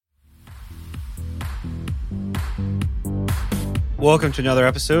Welcome to another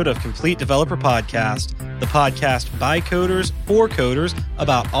episode of Complete Developer Podcast, the podcast by coders for coders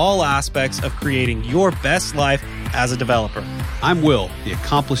about all aspects of creating your best life as a developer. I'm Will, the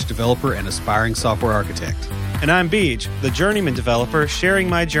accomplished developer and aspiring software architect. And I'm Beej, the journeyman developer sharing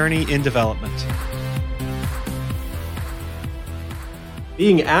my journey in development.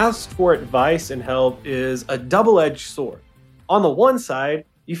 Being asked for advice and help is a double-edged sword. On the one side,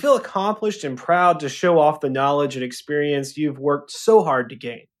 you feel accomplished and proud to show off the knowledge and experience you've worked so hard to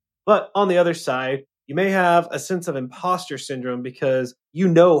gain. But on the other side, you may have a sense of imposter syndrome because you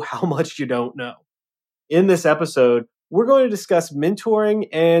know how much you don't know. In this episode, we're going to discuss mentoring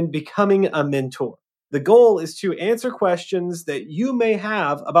and becoming a mentor. The goal is to answer questions that you may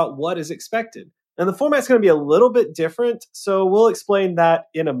have about what is expected. And the format's going to be a little bit different, so we'll explain that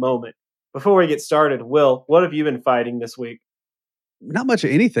in a moment. Before we get started, Will, what have you been fighting this week? Not much of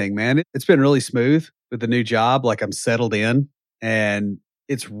anything, man. It's been really smooth with the new job. Like I'm settled in and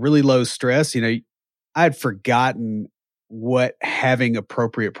it's really low stress. You know, I had forgotten what having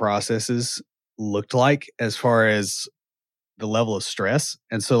appropriate processes looked like as far as the level of stress.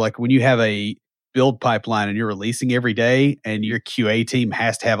 And so like when you have a build pipeline and you're releasing every day and your QA team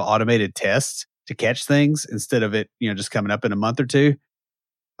has to have automated tests to catch things instead of it, just coming up in a month or two,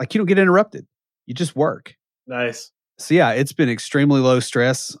 like you don't get interrupted. You just work. Nice. So yeah, it's been extremely low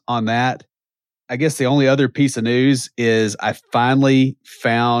stress on that. I guess the only other piece of news is I finally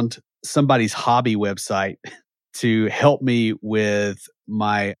found somebody's hobby website to help me with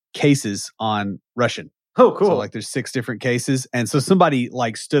my cases on Russian. Oh, cool. So like there's 6 different cases. And so somebody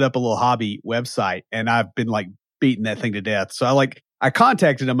like stood up a little hobby website and I've been like beating that thing to death. So I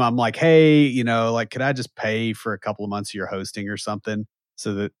contacted them. I'm like, hey, could I just pay for a couple of months of your hosting or something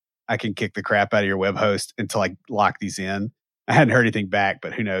so that I can kick the crap out of your web host until I lock these in. I hadn't heard anything back,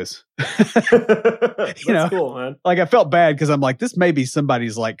 but who knows? That's cool, man. Like I felt bad because I'm like, this may be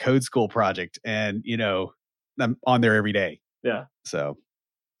somebody's like code school project, and I'm on there every day. Yeah. So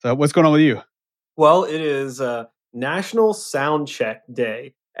what's going on with you? Well, it is National Sound Check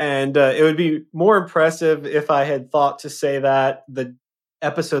Day, and it would be more impressive if I had thought to say that the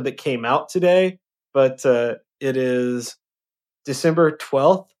episode that came out today, but it is December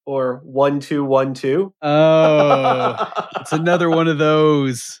 12th or 1212. Oh, it's another one of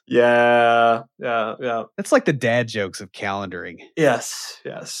those. Yeah. That's like the dad jokes of calendaring. Yes.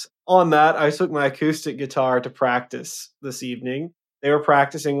 On that, I took my acoustic guitar to practice this evening. They were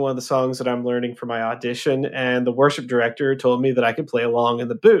practicing one of the songs that I'm learning for my audition, and the worship director told me that I could play along in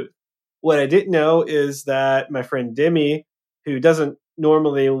the booth. What I didn't know is that my friend Demi, who doesn't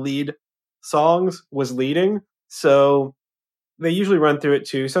normally lead songs, was leading. So they usually run through it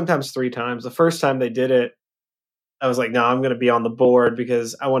 2, sometimes 3 times. The first time they did it, I was like, no, I'm going to be on the board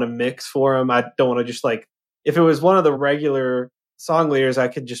because I want to mix for them. I don't want to just if it was one of the regular song leaders, I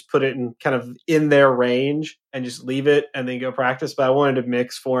could just put it in kind of in their range and just leave it and then go practice. But I wanted to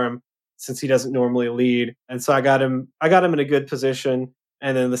mix for him since he doesn't normally lead. And so I got him in a good position.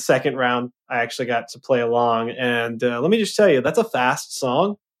 And then the second round, I actually got to play along. And let me just tell you, that's a fast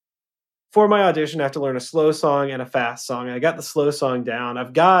song. For my audition, I have to learn a slow song and a fast song. And I got the slow song down.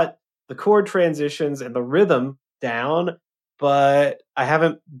 I've got the chord transitions and the rhythm down, but I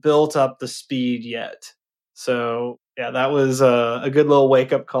haven't built up the speed yet. So yeah, that was a good little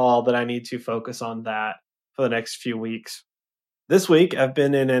wake-up call that I need to focus on that for the next few weeks. This week, I've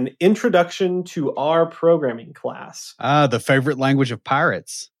been in an Introduction to R programming class. The favorite language of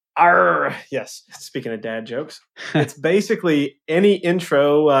pirates. Arr, yes. Speaking of dad jokes, it's basically any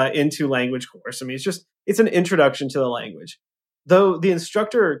intro into language course. I mean, it's an introduction to the language. Though the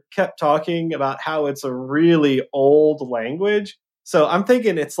instructor kept talking about how it's a really old language. So I'm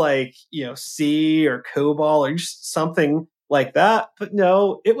thinking it's like, C or COBOL or just something like that. But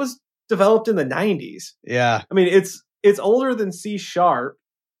no, it was developed in the 90s. Yeah. I mean, it's older than C#,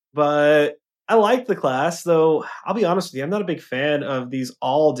 but I like the class, though I'll be honest with you, I'm not a big fan of these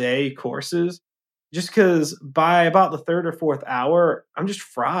all-day courses, just because by about the 3rd or 4th hour, I'm just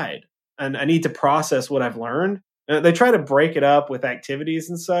fried, and I need to process what I've learned. They try to break it up with activities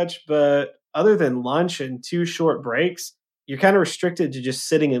and such, but other than lunch and 2 short breaks, you're kind of restricted to just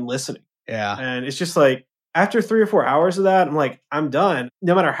sitting and listening. Yeah. And it's just like, after 3 or 4 hours of that, I'm like, I'm done.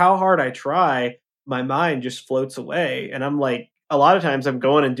 No matter how hard I try, my mind just floats away. And I'm like, a lot of times I'm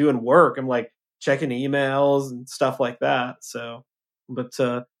going and doing work. I'm like checking emails and stuff like that. So, but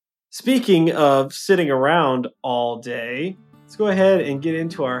speaking of sitting around all day, let's go ahead and get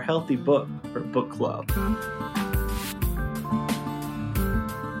into our healthy book for book club.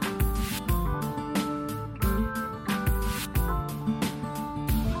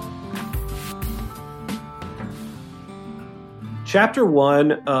 Chapter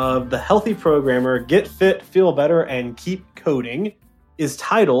 1 of The Healthy Programmer, Get Fit, Feel Better, and Keep Coding is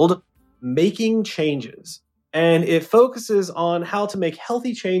titled Making Changes, and it focuses on how to make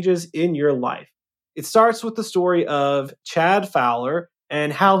healthy changes in your life. It starts with the story of Chad Fowler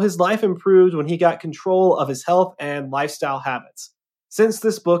and how his life improved when he got control of his health and lifestyle habits. Since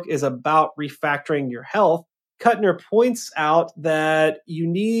this book is about refactoring your health, Kuttner points out that you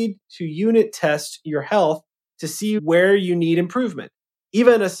need to unit test your health to see where you need improvement.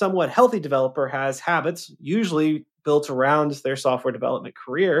 Even a somewhat healthy developer has habits, usually built around their software development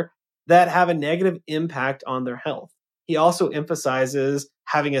career, that have a negative impact on their health. He also emphasizes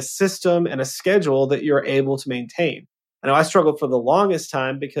having a system and a schedule that you're able to maintain. I know I struggled for the longest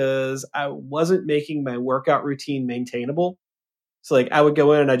time because I wasn't making my workout routine maintainable. So like I would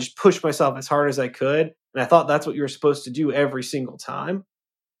go in and I just push myself as hard as I could. And I thought that's what you were supposed to do every single time.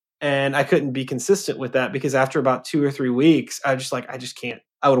 And I couldn't be consistent with that because after about 2 or 3 weeks, I just can't.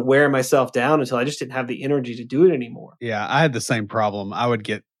 I would wear myself down until I just didn't have the energy to do it anymore. Yeah, I had the same problem. I would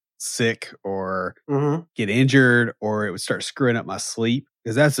get sick or get injured, or it would start screwing up my sleep,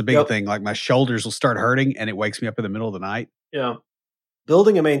 because that's the big thing. Like my shoulders will start hurting and it wakes me up in the middle of the night. Yeah.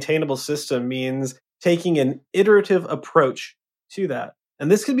 Building a maintainable system means taking an iterative approach to that. And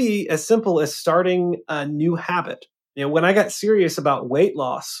this could be as simple as starting a new habit. When I got serious about weight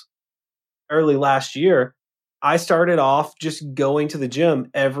loss early last year, I started off just going to the gym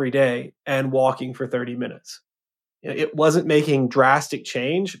every day and walking for 30 minutes. It wasn't making drastic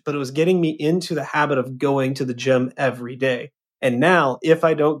change, but it was getting me into the habit of going to the gym every day. And now, if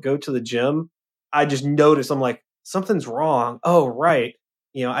I don't go to the gym, I just notice, I'm like, something's wrong. Oh, right.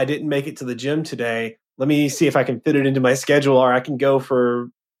 I didn't make it to the gym today. Let me see if I can fit it into my schedule, or I can go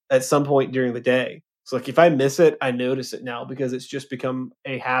for at some point during the day. So like if I miss it, I notice it now because it's just become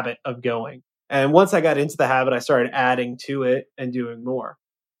a habit of going. And once I got into the habit, I started adding to it and doing more.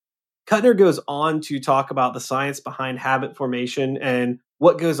 Kuttner goes on to talk about the science behind habit formation and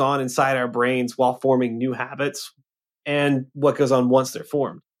what goes on inside our brains while forming new habits and what goes on once they're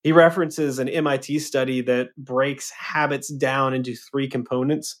formed. He references an MIT study that breaks habits down into 3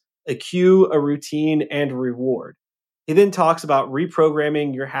 components: a cue, a routine, and a reward. He then talks about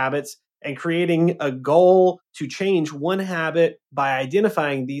reprogramming your habits and creating a goal to change one habit by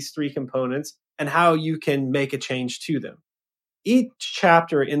identifying these 3 components and how you can make a change to them. Each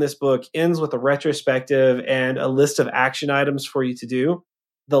chapter in this book ends with a retrospective and a list of action items for you to do.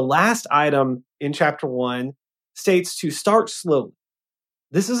 The last item in chapter 1 states to start slowly.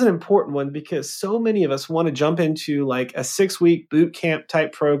 This is an important one because so many of us want to jump into like a 6-week boot camp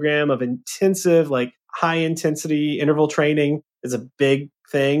type program of intensive, like high intensity interval training is a big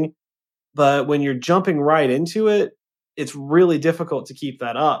thing. But when you're jumping right into it, it's really difficult to keep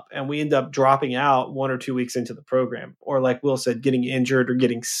that up. And we end up dropping out 1 or 2 weeks into the program, or like Will said, getting injured or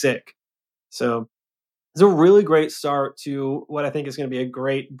getting sick. So it's a really great start to what I think is going to be a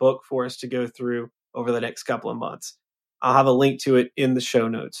great book for us to go through over the next couple of months. I'll have a link to it in the show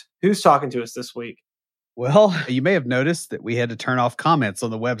notes. Who's talking to us this week? Well, you may have noticed that we had to turn off comments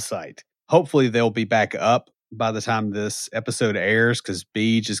on the website. Hopefully they'll be back up by the time this episode airs, because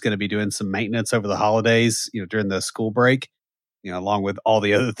Beej is going to be doing some maintenance over the holidays, during the school break, along with all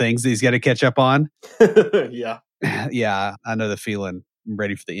the other things that he's got to catch up on. Yeah. Yeah, I know the feeling. I'm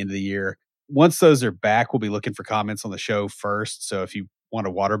ready for the end of the year. Once those are back, we'll be looking for comments on the show first. So if you want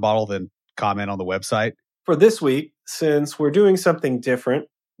a water bottle, then comment on the website. For this week, since we're doing something different,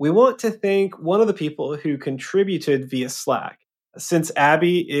 we want to thank one of the people who contributed via Slack. Since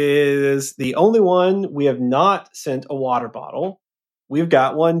Abby is the only one we have not sent a water bottle, we've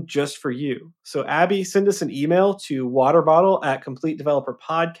got one just for you. So Abby, send us an email to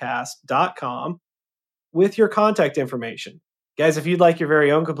waterbottle@completedeveloperpodcast.com with your contact information. Guys, if you'd like your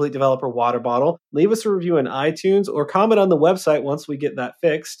very own Complete Developer water bottle, leave us a review in iTunes or comment on the website once we get that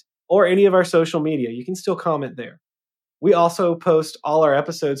fixed, or any of our social media. You can still comment there. We also post all our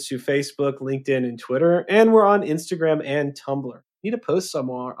episodes to Facebook, LinkedIn, and Twitter, and we're on Instagram and Tumblr. Need to post some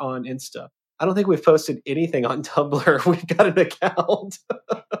more on Insta. I don't think we've posted anything on Tumblr. We've got an account.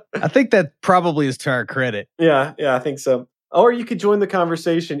 I think that probably is to our credit. Yeah, I think so. Or you could join the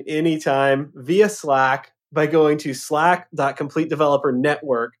conversation anytime via Slack by going to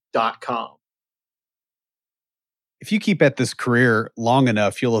slack.completedevelopernetwork.com. If you keep at this career long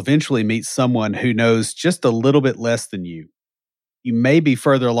enough, you'll eventually meet someone who knows just a little bit less than you. You may be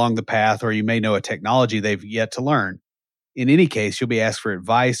further along the path, or you may know a technology they've yet to learn. In any case, you'll be asked for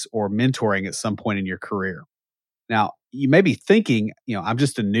advice or mentoring at some point in your career. Now, you may be thinking, I'm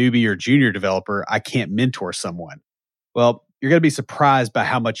just a newbie or junior developer. I can't mentor someone. Well, you're going to be surprised by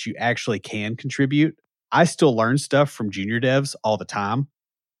how much you actually can contribute. I still learn stuff from junior devs all the time.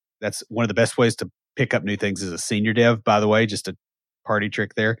 That's one of the best ways to pick up new things as a senior dev, by the way, just a party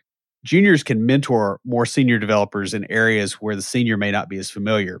trick there. Juniors can mentor more senior developers in areas where the senior may not be as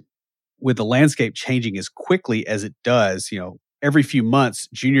familiar. With the landscape changing as quickly as it does, every few months,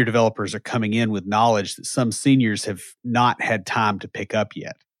 junior developers are coming in with knowledge that some seniors have not had time to pick up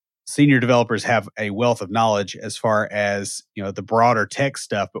yet. Senior developers have a wealth of knowledge as far as, the broader tech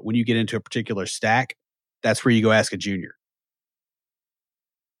stuff, but when you get into a particular stack, that's where you go ask a junior.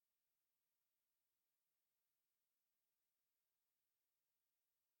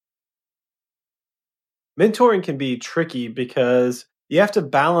 Mentoring can be tricky because you have to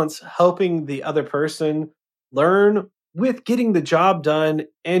balance helping the other person learn with getting the job done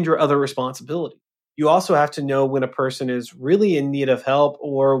and your other responsibility. You also have to know when a person is really in need of help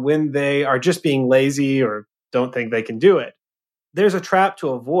or when they are just being lazy or don't think they can do it. There's a trap to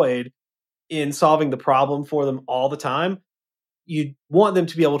avoid in solving the problem for them all the time. You want them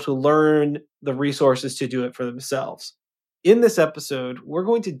to be able to learn the resources to do it for themselves. In this episode, we're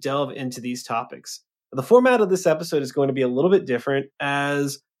going to delve into these topics. The format of this episode is going to be a little bit different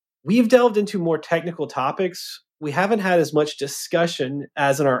as we've delved into more technical topics. We haven't had as much discussion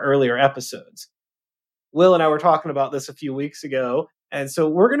as in our earlier episodes. Will and I were talking about this a few weeks ago, and so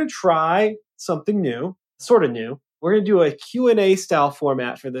we're going to try something new, sort of new. We're going to do a Q&A style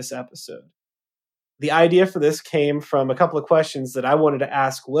format for this episode. The idea for this came from a couple of questions that I wanted to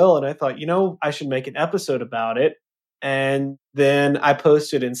ask Will, and I thought, I should make an episode about it. And then I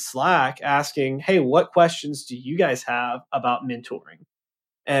posted in Slack asking, hey, what questions do you guys have about mentoring?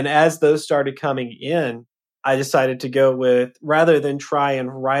 And as those started coming in, I decided to go with, rather than try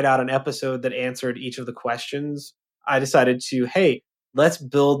and write out an episode that answered each of the questions, I decided to, hey, let's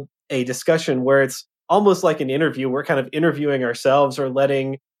build a discussion where it's almost like an interview. We're kind of interviewing ourselves or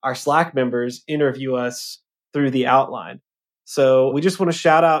letting our Slack members interview us through the outline. So we just want to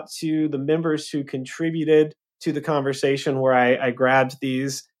shout out to the members who contributed to the conversation where I grabbed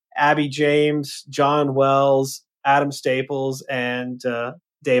these: Abby James, John Wells, Adam Staples, and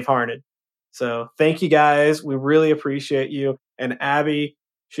Dave Harned. So thank you guys. We really appreciate you. And Abby,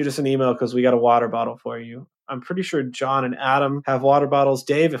 shoot us an email because we got a water bottle for you. I'm pretty sure John and Adam have water bottles.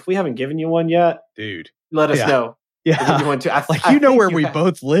 Dave, if we haven't given you one yet, dude, let us know. Yeah. You want to. Where we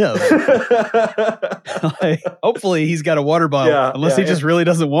both live. Hopefully he's got a water bottle, unless he just really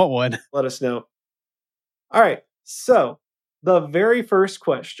doesn't want one. Let us know. All right. So the very first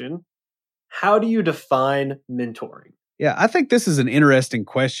question, how do you define mentoring? Yeah, I think this is an interesting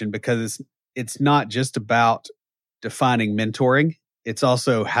question because it's not just about defining mentoring. It's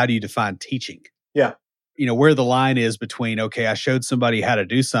also, how do you define teaching? Yeah. Where the line is between, okay, I showed somebody how to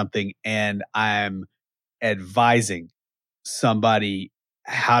do something and I'm advising somebody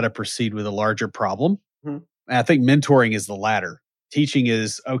how to proceed with a larger problem. Mm-hmm. And I think mentoring is the latter. Teaching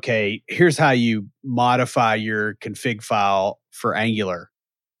is, okay, here's how you modify your config file for Angular,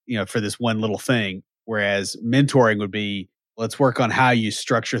 for this one little thing. Whereas mentoring would be, let's work on how you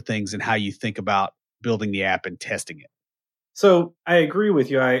structure things and how you think about building the app and testing it. So I agree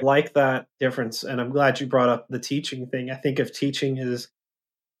with you. I like that difference. And I'm glad you brought up the teaching thing. I think of teaching as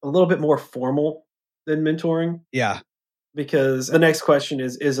a little bit more formal than mentoring. Yeah. Because the next question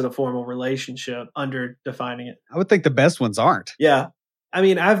is it a formal relationship under defining it? I would think the best ones aren't. Yeah. I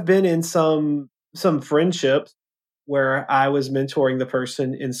mean, I've been in some friendships where I was mentoring the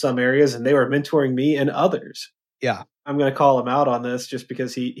person in some areas and they were mentoring me in others. Yeah. I'm going to call him out on this just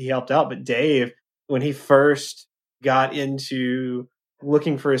because he helped out. But Dave, when he first got into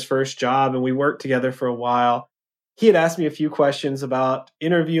looking for his first job and we worked together for a while, he had asked me a few questions about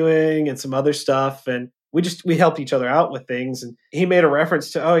interviewing and some other stuff. And we helped each other out with things. And he made a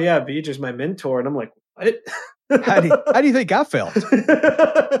reference to, oh yeah, Beeger's my mentor. And I'm like, what? How do you think I felt?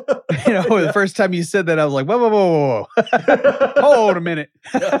 The first time you said that, I was like, whoa. Hold a minute.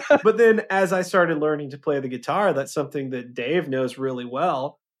 But then as I started learning to play the guitar, that's something that Dave knows really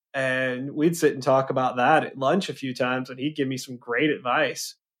well. And we'd sit and talk about that at lunch a few times and he'd give me some great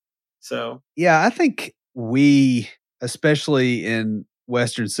advice. So, yeah, I think we, especially in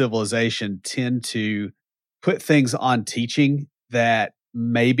Western civilization, tend to put things on teaching that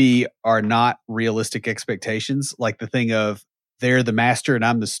maybe are not realistic expectations, like the thing of they're the master and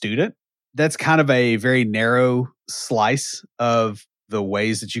I'm the student. That's kind of a very narrow slice of the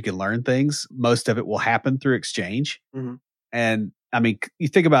ways that you can learn things. Most of it will happen through exchange. Mm-hmm. And I mean, you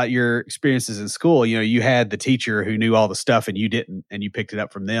think about your experiences in school, you had the teacher who knew all the stuff and you didn't, and you picked it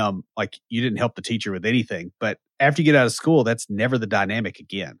up from them. Like, you didn't help the teacher with anything. But after you get out of school, that's never the dynamic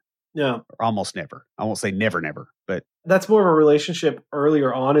again. Yeah. Or almost never. I won't say never, but that's more of a relationship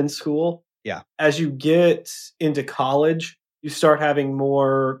earlier on in school. Yeah. As you get into college, you start having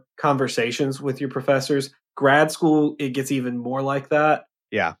more conversations with your professors. Grad school, it gets even more like that.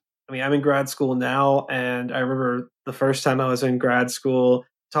 Yeah. I mean, I'm in grad school now, and I remember the first time I was in grad school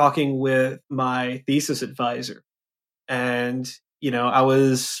talking with my thesis advisor. And, I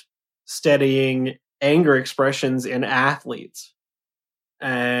was studying anger expressions in athletes.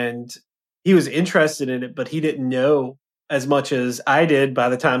 And he was interested in it, but he didn't know as much as I did by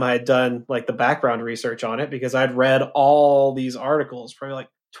the time I had done like the background research on it, because I'd read all these articles, probably like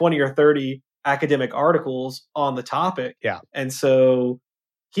 20 or 30 academic articles on the topic. Yeah. And so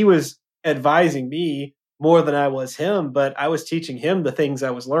he was advising me more than I was him, but I was teaching him the things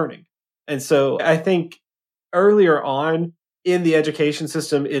I was learning. And so I think earlier on in the education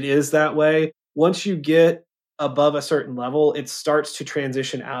system, it is that way. Once you get above a certain level, it starts to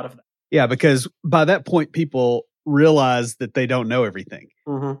transition out of that. Yeah, because by that point, people realize that they don't know everything.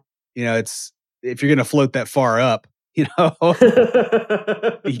 Mm-hmm. It's if you're going to float that far up,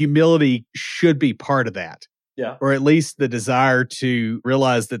 humility should be part of that. Yeah. Or at least the desire to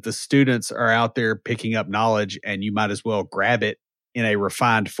realize that the students are out there picking up knowledge and you might as well grab it in a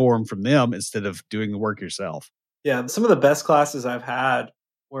refined form from them instead of doing the work yourself. Yeah. Some of the best classes I've had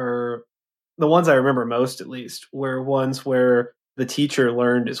were the ones I remember most, at least, were ones where the teacher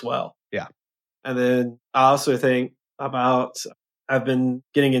learned as well. Yeah. And then I also think I've been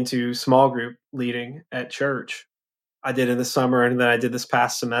getting into small group leading at church. I did in the summer, and then I did this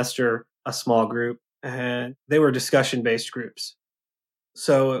past semester a small group, and they were discussion-based groups.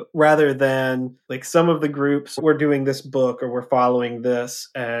 So rather than like some of the groups, we're doing this book or we're following this,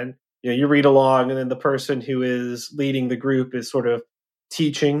 and you read along, and then the person who is leading the group is sort of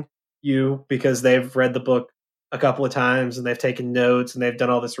teaching you because they've read the book a couple of times and they've taken notes and they've done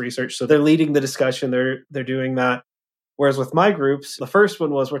all this research. So they're leading the discussion. They're doing that. Whereas with my groups, the first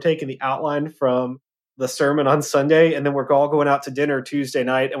one was we're taking the outline from the sermon on Sunday, and then we're all going out to dinner Tuesday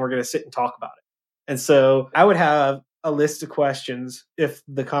night and we're going to sit and talk about it. And so I would have a list of questions if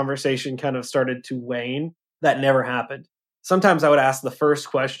the conversation kind of started to wane. That never happened. Sometimes I would ask the first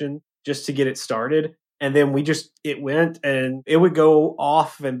question just to get it started. And then it went and it would go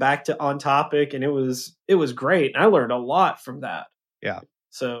off and back to on topic. And it was great. And I learned a lot from that. Yeah.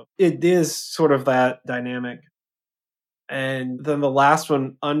 So it is sort of that dynamic. And then the last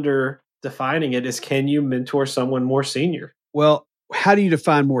one under defining it is, can you mentor someone more senior? Well, how do you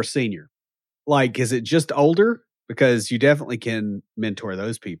define more senior? Like, is it just older? Because you definitely can mentor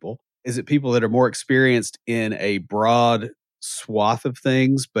those people. Is it people that are more experienced in a broad swath of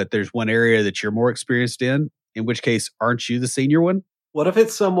things, but there's one area that you're more experienced in which case, aren't you the senior one? What if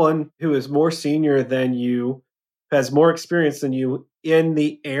it's someone who is more senior than you, has more experience than you in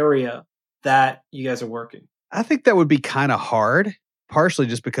the area that you guys are working? I think that would be kind of hard, partially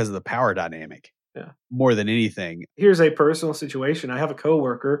just because of the power dynamic. Yeah. More than anything. Here's a personal situation. I have a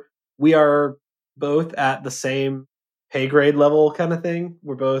coworker. We are both at the same pay grade level kind of thing.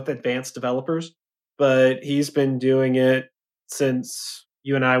 We're both advanced developers, but he's been doing it since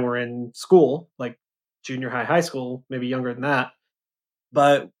you and I were in school, like junior high school, maybe younger than that.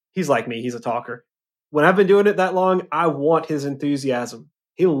 But he's like me. He's a talker. When I've been doing it that long, I want his enthusiasm.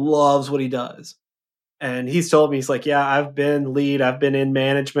 He loves what he does. And he's told me, he's like, yeah, I've been lead. I've been in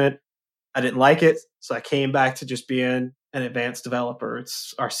management. I didn't like it. So I came back to just being an advanced developer.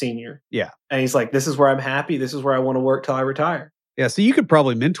 It's our senior. Yeah. And he's like, this is where I'm happy. This is where I want to work till I retire. Yeah. So you could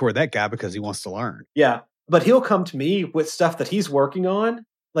probably mentor that guy because he wants to learn. Yeah. But he'll come to me with stuff that he's working on.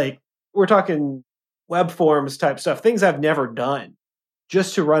 Like, we're talking web forms type stuff, things I've never done,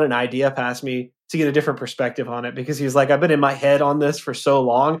 just to run an idea past me to get a different perspective on it. Because he's like, I've been in my head on this for so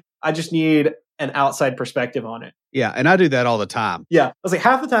long. I just need an outside perspective on it. Yeah. And I do that all the time. Yeah. I was like,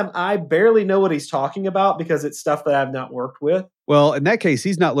 half the time I barely know what he's talking about because it's stuff that I've not worked with. Well, in that case,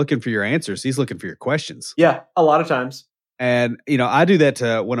 he's not looking for your answers. He's looking for your questions. Yeah. A lot of times. And, I do that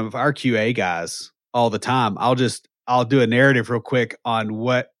to one of our QA guys all the time. I'll do a narrative real quick on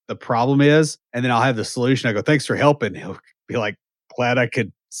what the problem is. And then I'll have the solution. I go, thanks for helping. He'll be like, glad I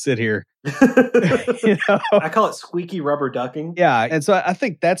could sit here. I call it squeaky rubber ducking. Yeah. And so I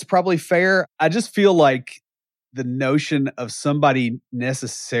think that's probably fair. I just feel like the notion of somebody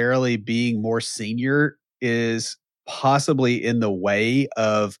necessarily being more senior is possibly in the way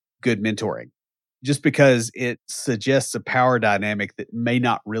of good mentoring, just because it suggests a power dynamic that may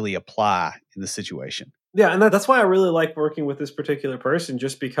not really apply in the situation. Yeah. And that's why I really like working with this particular person,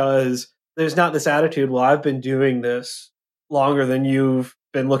 just because there's not this attitude, well, I've been doing this longer than you've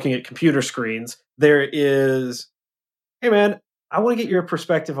been looking at computer screens. There is, hey man, I want to get your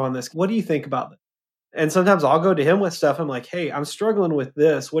perspective on this. What do you think about this? And sometimes I'll go to him with stuff. I'm like, hey, I'm struggling with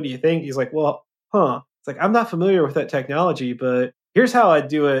this. What do you think? He's like, well, It's like, I'm not familiar with that technology, but here's how I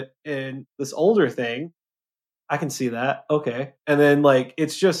do it in this older thing. I can see that. Okay. And then like,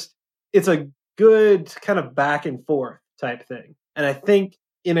 it's a good kind of back and forth type thing. And I think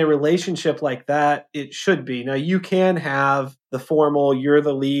in a relationship like that, it should be. Now you can have the formal, you're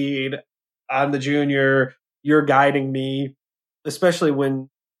the lead, I'm the junior, you're guiding me, especially when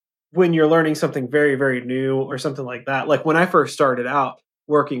you're learning something very, very new or something like that. Like when I first started out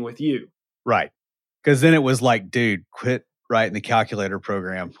working with you. Right. Because then it was like, dude, quit writing the calculator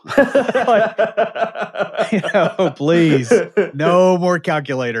program. Like, please, no more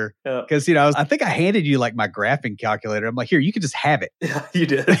calculator. Because, I think I handed you like my graphing calculator. I'm like, here, you can just have it. Yeah, you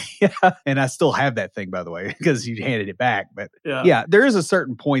did. Yeah. And I still have that thing, by the way, because you handed it back. But yeah, there is a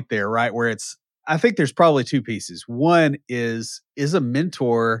certain point there, right, where I think there's probably two pieces. One is a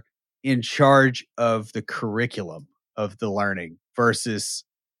mentor in charge of the curriculum of the learning versus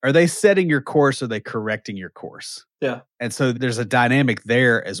are they setting your course or are they correcting your course? Yeah. And so there's a dynamic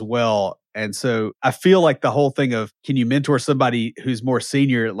there as well. And so I feel like the whole thing of can you mentor somebody who's more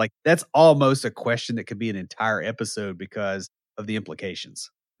senior, like that's almost a question that could be an entire episode because of the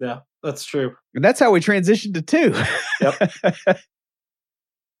implications. Yeah, that's true. And that's how we transitioned to 2. Yep.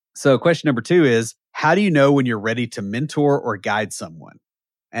 So question number 2 is, how do you know when you're ready to mentor or guide someone?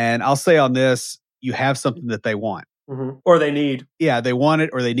 And I'll say on this, you have something that they want. Mm-hmm. Or they need. Yeah, they want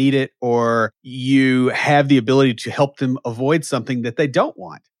it or they need it, or you have the ability to help them avoid something that they don't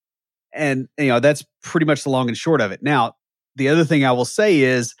want. And, that's pretty much the long and short of it. Now, the other thing I will say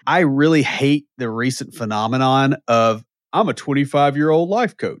is I really hate the recent phenomenon of I'm a 25-year-old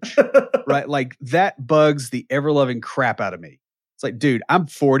life coach, right? Like that bugs the ever-loving crap out of me. It's like, dude, I'm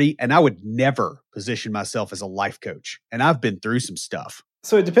 40 and I would never position myself as a life coach. And I've been through some stuff.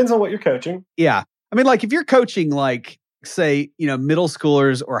 So it depends on what you're coaching. Yeah. I mean, like if you're coaching like, say, middle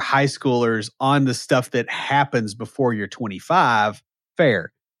schoolers or high schoolers on the stuff that happens before you're 25,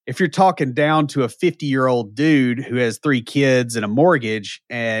 fair. If you're talking down to a 50-year-old dude who has 3 kids and a mortgage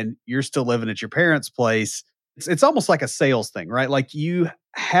and you're still living at your parents' place, it's almost like a sales thing, right? Like you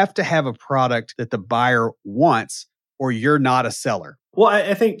have to have a product that the buyer wants or you're not a seller. Well,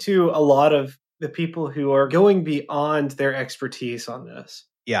 I think too, a lot of the people who are going beyond their expertise on this.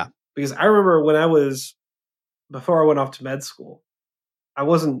 Yeah. Because I remember before I went off to med school, I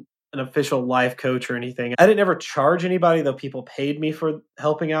wasn't an official life coach or anything. I didn't ever charge anybody, though people paid me for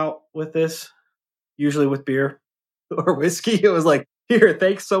helping out with this, usually with beer or whiskey. It was like, here,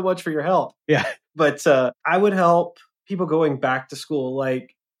 thanks so much for your help. Yeah. But I would help people going back to school,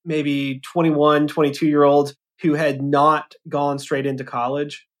 like maybe 21, 22-year-olds who had not gone straight into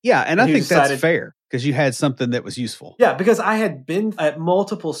college. Yeah, and I think that's fair because you had something that was useful. Yeah, because I had been at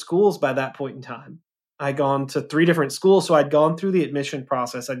multiple schools by that point in time. I'd gone to 3 different schools, so I'd gone through the admission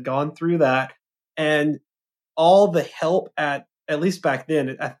process. I'd gone through that, and all the help at least back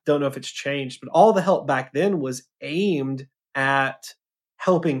then, I don't know if it's changed, but all the help back then was aimed at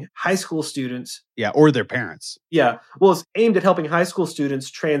helping high school students. Yeah, or their parents. Yeah, well, it's aimed at helping high school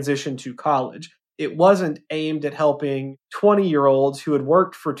students transition to college. It wasn't aimed at helping 20-year-olds who had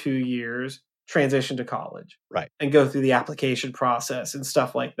worked for 2 years transition to college. Right. And go through the application process and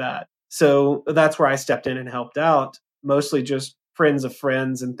stuff like that. So that's where I stepped in and helped out, mostly just friends of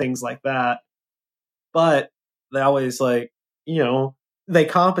friends and things like that. But they always they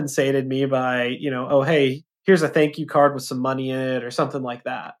compensated me by, oh, hey, here's a thank you card with some money in it or something like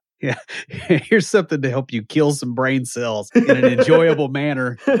that. Yeah. Here's something to help you kill some brain cells in an enjoyable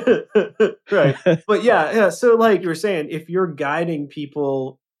manner. Right. But yeah. So like you were saying, if you're guiding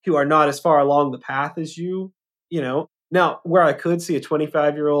people who are not as far along the path as you, now where I could see a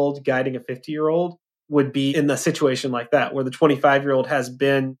 25-year-old guiding a 50-year-old would be in the situation like that, where the 25-year-old has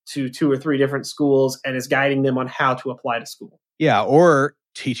been to 2 or 3 different schools and is guiding them on how to apply to school. Yeah. Or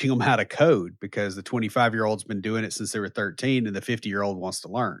teaching them how to code because the 25-year-old's been doing it since they were 13 and the 50-year-old wants to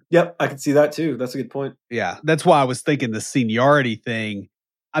learn. Yep. I can see that too. That's a good point. Yeah. That's why I was thinking the seniority thing.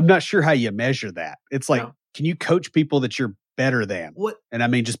 I'm not sure how you measure that. It's like, Can you coach people that you're better than? What? And I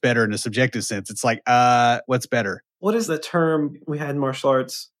mean, just better in a subjective sense. It's like, what's better? What is the term we had in martial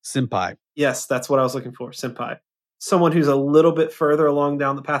arts? Senpai. Yes, that's what I was looking for. Senpai. Someone who's a little bit further along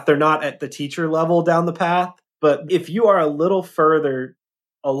down the path. They're not at the teacher level down the path, but if you are a little further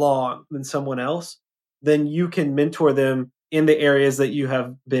along than someone else, then you can mentor them in the areas that you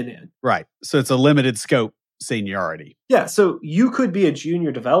have been in. Right. So it's a limited scope seniority. Yeah. So you could be a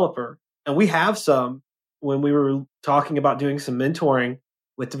junior developer, and we have some. When we were talking about doing some mentoring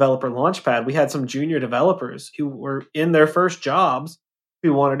with Developer Launchpad, we had some junior developers who were in their first jobs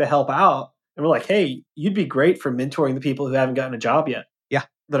who wanted to help out. And we're like, hey, you'd be great for mentoring the people who haven't gotten a job yet. Yeah.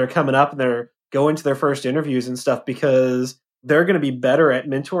 That are coming up and they're going to their first interviews and stuff, because they're going to be better at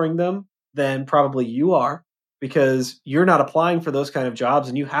mentoring them than probably you are, because you're not applying for those kind of jobs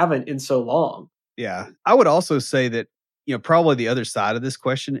and you haven't in so long. Yeah. I would also say that, probably the other side of this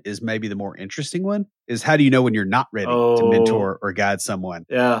question is maybe the more interesting one is, how do you know when you're not ready to mentor or guide someone?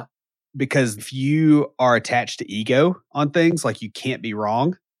 Yeah. Because if you are attached to ego on things, like you can't be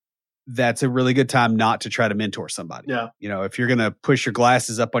wrong, that's a really good time not to try to mentor somebody. Yeah. If you're going to push your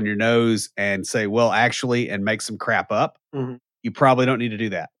glasses up on your nose and say, well, actually, and make some crap up, you probably don't need to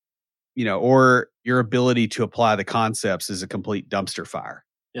do that. Or your ability to apply the concepts is a complete dumpster fire.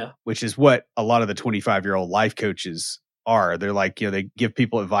 Yeah. Which is what a lot of the 25-year-old life coaches are. They're like, they give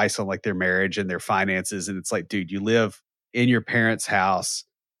people advice on like their marriage and their finances. And it's like, dude, you live in your parents' house.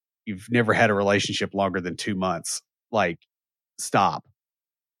 You've never had a relationship longer than 2 months. Like, stop.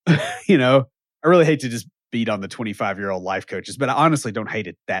 I really hate to just beat on the 25-year-old life coaches, but I honestly don't hate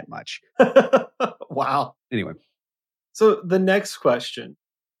it that much. Wow. Anyway. So the next question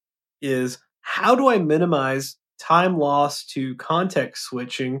is, how do I minimize time lost to context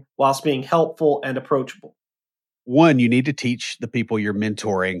switching whilst being helpful and approachable? One, you need to teach the people you're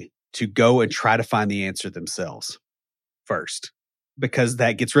mentoring to go and try to find the answer themselves first, because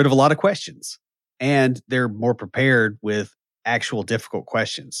that gets rid of a lot of questions and they're more prepared with actual difficult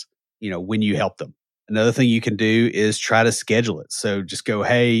questions, when you help them. Another thing you can do is try to schedule it. So just go,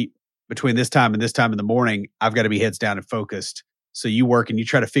 hey, between this time and this time in the morning, I've got to be heads down and focused. So you work and you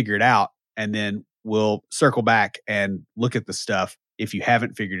try to figure it out, and then we'll circle back and look at the stuff if you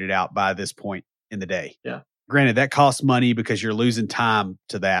haven't figured it out by this point in the day. Yeah. Granted, that costs money because you're losing time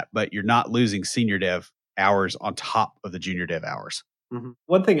to that, but you're not losing senior dev hours on top of the junior dev hours. Mm-hmm.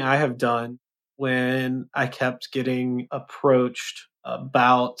 One thing I have done when I kept getting approached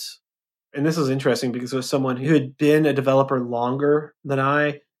about, and this was interesting because it was someone who had been a developer longer than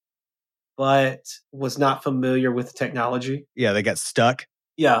I, but was not familiar with technology. Yeah, they got stuck.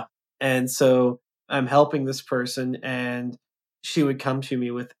 Yeah. And so I'm helping this person, and she would come to me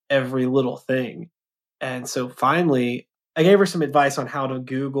with every little thing. And so finally, I gave her some advice on how to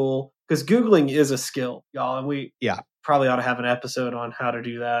Google, because Googling is a skill, y'all. And we probably ought to have an episode on how to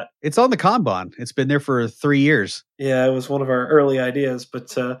do that. It's on the Kanban. It's been there for 3 years. Yeah, it was one of our early ideas,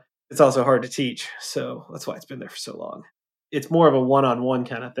 but it's also hard to teach. So that's why it's been there for so long. It's more of a one-on-one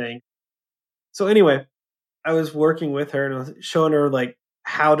kind of thing. So anyway, I was working with her and I was showing her like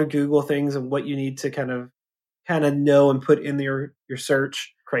how to Google things and what you need to kind of know and put in your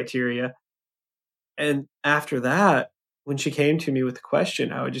search criteria. And after that, when she came to me with a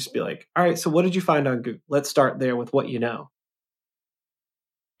question, I would just be like, all right, so what did you find on Google? Let's start there with what you know.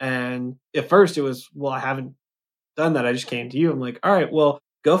 And at first it was, well, I haven't done that. I just came to you. I'm like, all right, well,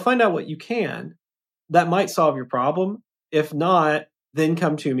 go find out what you can. That might solve your problem. If not, then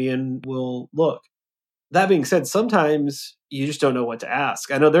come to me and we'll look. That being said, sometimes you just don't know what to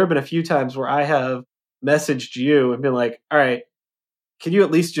ask. I know there have been a few times where I have messaged you and been like, all right, can you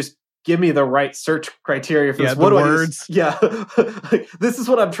at least just give me the right search criteria for this? What words? Like, this is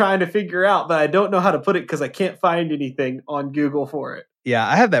what I'm trying to figure out, but I don't know how to put it because I can't find anything on Google for it. Yeah,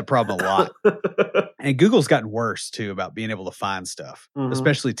 I have that problem a lot. And Google's gotten worse too about being able to find stuff,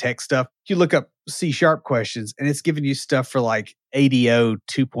 especially tech stuff. You look up C# questions and it's giving you stuff for like ADO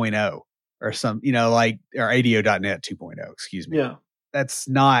 2.0 or some, or ADO.NET 2.0, excuse me. Yeah. That's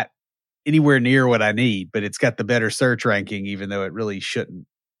not anywhere near what I need, but it's got the better search ranking, even though it really shouldn't.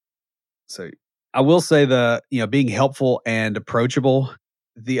 So I will say being helpful and approachable.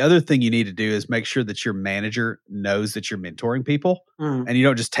 The other thing you need to do is make sure that your manager knows that you're mentoring people and you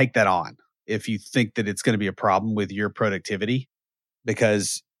don't just take that on if you think that it's going to be a problem with your productivity,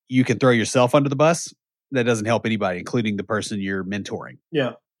 because you can throw yourself under the bus. That doesn't help anybody, including the person you're mentoring.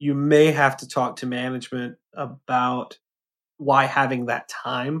 Yeah. You may have to talk to management about why having that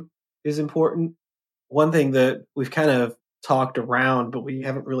time is important. One thing that we've kind of talked around, but we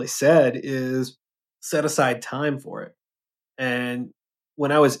haven't really said, is set aside time for it. And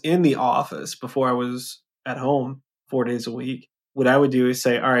when I was in the office before I was at home 4 days a week, what I would do is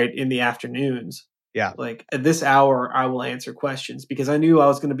say, all right, in the afternoons, like at this hour, I will answer questions, because I knew I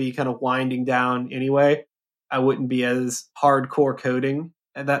was going to be kind of winding down anyway. I wouldn't be as hardcore coding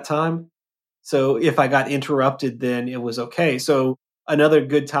at that time. So if I got interrupted, then it was okay. So another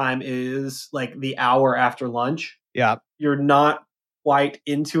good time is like the hour after lunch. Yeah. You're not quite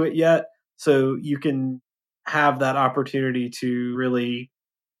into it yet, so you can have that opportunity to really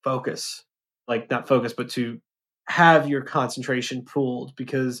focus. Like not focus, but to have your concentration pooled,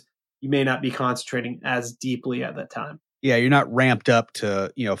 because you may not be concentrating as deeply at that time. Yeah, you're not ramped up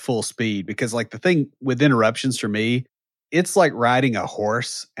to, full speed because like the thing with interruptions for me, it's like riding a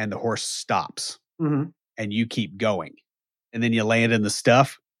horse and the horse stops and you keep going. And then you land in the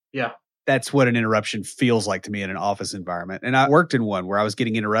stuff. Yeah. That's what an interruption feels like to me in an office environment. And I worked in one where I was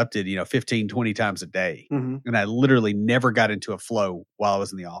getting interrupted, 15, 20 times a day. And I literally never got into a flow while I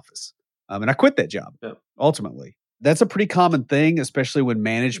was in the office. And I quit that job ultimately. That's a pretty common thing, especially when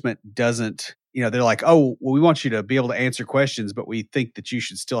management doesn't, they're like, oh, well, we want you to be able to answer questions, but we think that you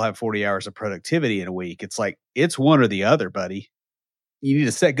should still have 40 hours of productivity in a week. It's like, it's one or the other, buddy. You need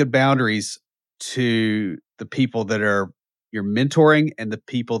to set good boundaries to the people that are you're mentoring and the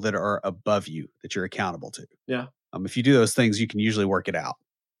people that are above you that you're accountable to. Yeah. If you do those things, you can usually work it out.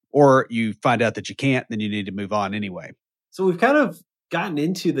 Or you find out that you can't, then you need to move on anyway. So we've kind of gotten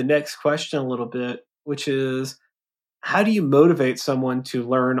into the next question a little bit, which is how do you motivate someone to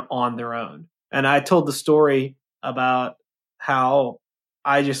learn on their own? And I told the story about how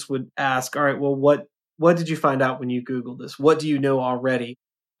I just would ask, all right, well, what did you find out when you Googled this? What do you know already?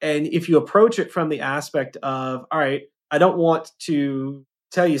 And if you approach it from the aspect of, all right, I don't want to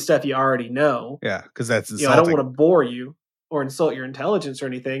tell you stuff you already know. Yeah, because that's insulting. I don't want to bore you or insult your intelligence or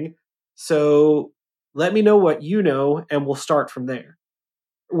anything. So let me know what you know, and we'll start from there.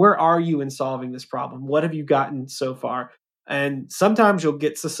 Where are you in solving this problem? What have you gotten so far? And sometimes you'll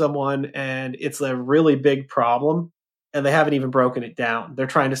get to someone and it's a really big problem and they haven't even broken it down. They're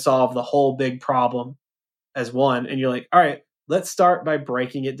trying to solve the whole big problem as one. And you're like, all right, let's start by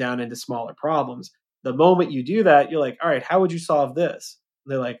breaking it down into smaller problems. The moment you do that, you're like, all right, how would you solve this?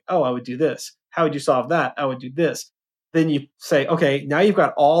 And they're like, oh, I would do this. How would you solve that? I would do this. Then you say, okay, now you've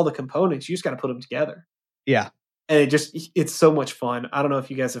got all the components. You just got to put them together. Yeah. And it's so much fun. I don't know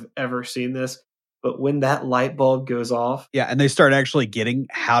if you guys have ever seen this, but when that light bulb goes off. Yeah. And they start actually getting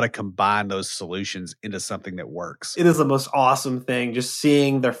how to combine those solutions into something that works. It is the most awesome thing. Just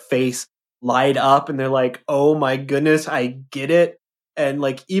seeing their face light up and they're like, oh my goodness, I get it. And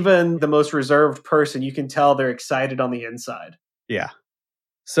like even the most reserved person, you can tell they're excited on the inside. Yeah.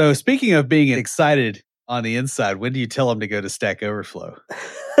 So speaking of being excited on the inside, when do you tell them to go to Stack Overflow?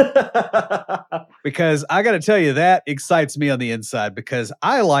 Because I got to tell you, that excites me on the inside because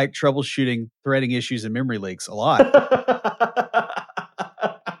I like troubleshooting threading issues and memory leaks a lot.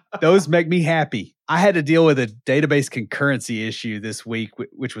 Those make me happy. I had to deal with a database concurrency issue this week,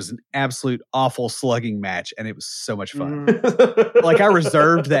 which was an absolute awful slugging match, and it was so much fun. Like I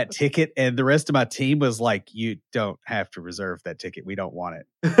reserved that ticket, and the rest of my team was like, you don't have to reserve that ticket. We don't want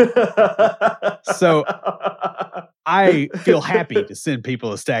it. So I feel happy to send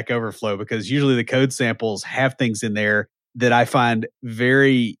people to Stack Overflow because usually the code samples have things in there that I find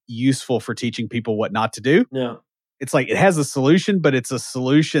very useful for teaching people what not to do. Yeah. It's like it has a solution, but it's a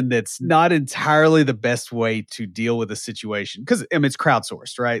solution that's not entirely the best way to deal with a situation because it's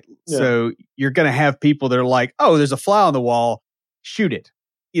crowdsourced, right? Yeah. So you're going to have people that are like, oh, there's a fly on the wall, shoot it.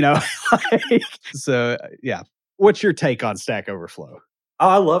 So yeah. What's your take on Stack Overflow? Oh,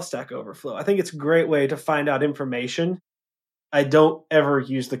 I love Stack Overflow. I think it's a great way to find out information. I don't ever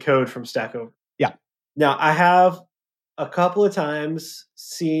use the code from Stack Overflow. Yeah. Now, I have a couple of times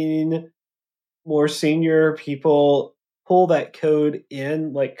seen more senior people pull that code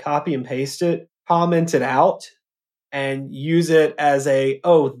in, like copy and paste it, comment it out, and use it as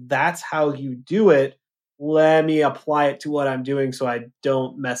oh, that's how you do it. Let me apply it to what I'm doing so I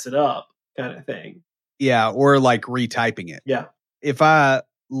don't mess it up kind of thing. Yeah, or like retyping it. Yeah. If I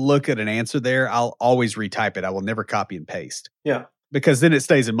look at an answer there, I'll always retype it. I will never copy and paste. Yeah. Because then it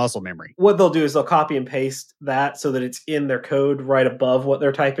stays in muscle memory. What they'll do is they'll copy and paste that so that it's in their code right above what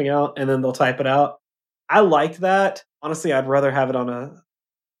they're typing out, and then they'll type it out. I liked that. Honestly, I'd rather have it on a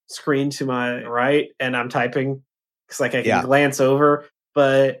screen to my right and I'm typing because I can glance over.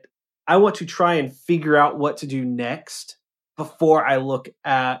 But I want to try and figure out what to do next before I look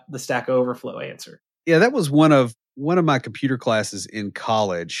at the Stack Overflow answer. Yeah, that was one of my computer classes in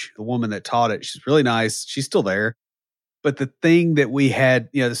college. The woman that taught it, she's really nice. She's still there. But the thing that we had,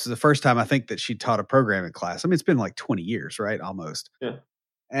 this is the first time I think that she taught a programming class. I mean, it's been like 20 years, right? Almost. Yeah.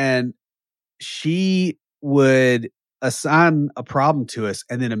 And she would assign a problem to us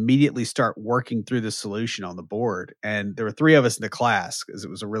and then immediately start working through the solution on the board. And there were 3 of us in the class because it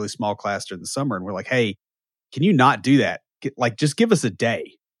was a really small class during the summer. And we're like, hey, can you not do that? Just give us a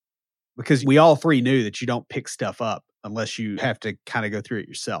day. Because we all 3 knew that you don't pick stuff up unless you have to kind of go through it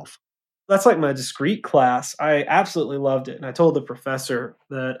yourself. That's like my discrete class. I absolutely loved it. And I told the professor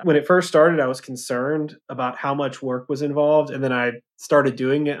that when it first started, I was concerned about how much work was involved. And then I started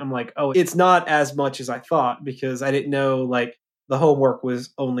doing it. I'm like, oh, it's not as much as I thought because I didn't know like the homework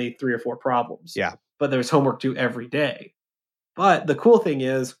was only 3 or 4 problems. Yeah. But there's homework due every day. But the cool thing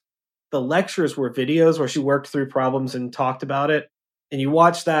is the lectures were videos where she worked through problems and talked about it. And you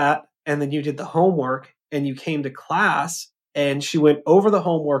watched that, and then you did the homework, and you came to class, and she went over the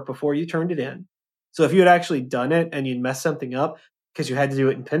homework before you turned it in. So if you had actually done it and you'd messed something up because you had to do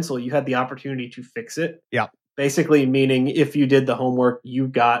it in pencil, you had the opportunity to fix it. Yeah. Basically meaning if you did the homework, you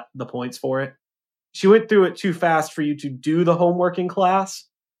got the points for it. She went through it too fast for you to do the homework in class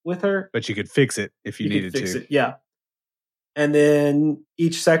with her. But you could fix it if you needed could fix to. It, yeah. And then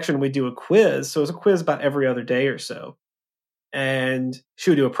each section we do a quiz. So it was a quiz about every other day or so. And she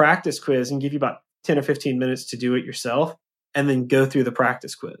would do a practice quiz and give you about 10 or 15 minutes to do it yourself and then go through the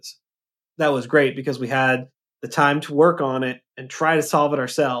practice quiz. That was great because we had the time to work on it and try to solve it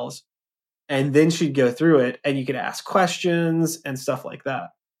ourselves. And then she'd go through it and you could ask questions and stuff like that.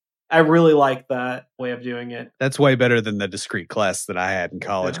 I really like that way of doing it. That's way better than the discrete class that I had in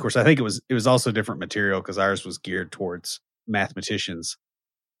college. Yeah. Of course, I think it was also different material because ours was geared towards mathematicians.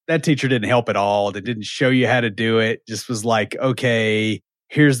 That teacher didn't help at all. They didn't show you how to do it. Just was like, okay,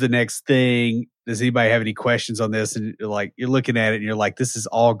 here's the next thing. Does anybody have any questions on this? And you're looking at it and you're like, this is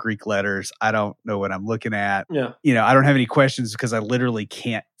all Greek letters. I don't know what I'm looking at. Yeah. I don't have any questions because I literally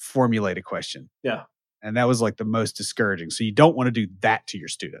can't formulate a question. Yeah. And that was like the most discouraging. So you don't want to do that to your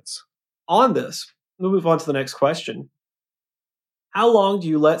students. On this, we'll move on to the next question. How long do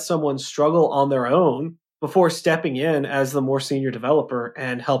you let someone struggle on their own before stepping in as the more senior developer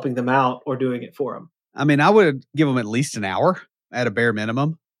and helping them out or doing it for them? I mean, I would give them at least an hour at a bare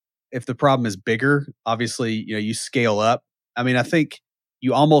minimum. If the problem is bigger, obviously, you scale up. I mean, I think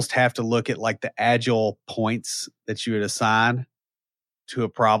you almost have to look at like the agile points that you would assign to a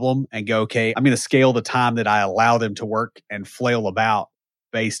problem and go, okay, I'm going to scale the time that I allow them to work and flail about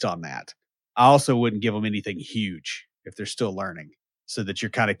based on that. I also wouldn't give them anything huge if they're still learning so that you're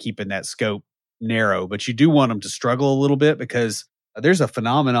kind of keeping that scope narrow, but you do want them to struggle a little bit because there's a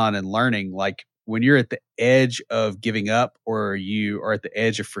phenomenon in learning. Like when you're at the edge of giving up or you are at the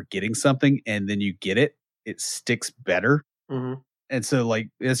edge of forgetting something and then you get it, it sticks better. Mm-hmm. And so like,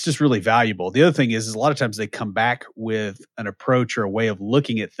 it's just really valuable. The other thing is a lot of times they come back with an approach or a way of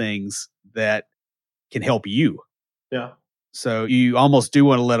looking at things that can help you. Yeah. So you almost do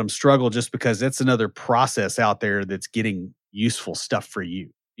want to let them struggle just because that's another process out there that's getting useful stuff for you,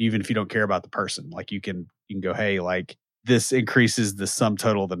 even if you don't care about the person. Like you can go, hey, like this increases the sum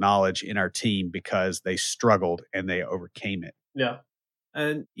total of the knowledge in our team because they struggled and they overcame it. Yeah.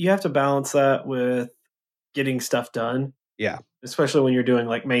 And you have to balance that with getting stuff done. Yeah. Especially when you're doing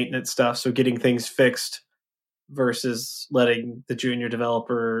like maintenance stuff. So getting things fixed versus letting the junior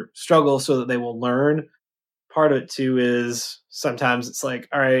developer struggle so that they will learn. Part of it too is sometimes it's like,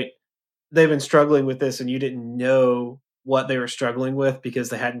 all right, they've been struggling with this and you didn't know what they were struggling with because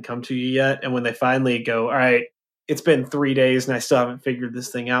they hadn't come to you yet. And when they finally go, all right, it's been 3 days and I still haven't figured this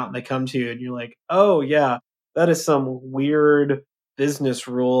thing out. And they come to you and you're like, oh yeah, that is some weird business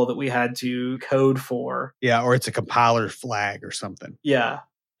rule that we had to code for. Yeah. Or it's a compiler flag or something. Yeah.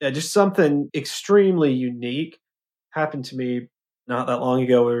 Just something extremely unique happened to me not that long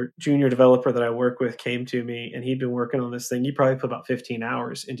ago. A junior developer that I work with came to me and he'd been working on this thing. He probably put about 15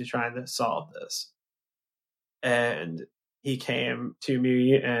 hours into trying to solve this. And he came to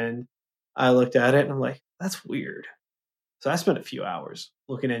me and I looked at it and I'm like, that's weird. So I spent a few hours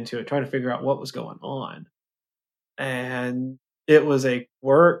looking into it, trying to figure out what was going on. And it was a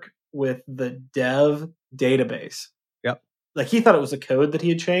work with the dev database. Yep. Like he thought it was a code that he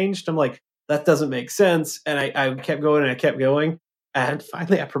had changed. I'm like, that doesn't make sense. And I kept going and I kept going. And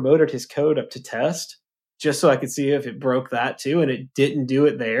finally I promoted his code up to test just so I could see if it broke that too. And it didn't do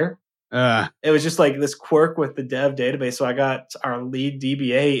it there. It was just like this quirk with the dev database. So I got our lead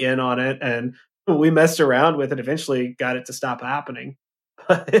DBA in on it and we messed around with it, eventually got it to stop happening.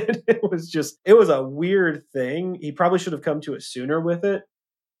 But it was a weird thing. He probably should have come to us sooner with it,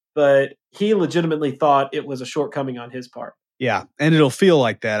 but he legitimately thought it was a shortcoming on his part. Yeah. And it'll feel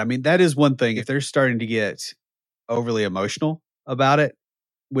like that. I mean, that is one thing. If they're starting to get overly emotional about it,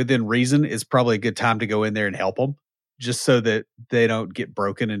 within reason, is probably a good time to go in there and help them just so that they don't get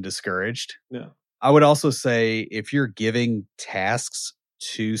broken and discouraged. Yeah. I would also say if you're giving tasks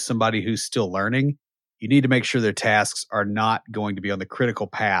to somebody who's still learning, you need to make sure their tasks are not going to be on the critical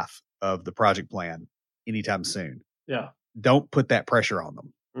path of the project plan anytime soon. Yeah. Don't put that pressure on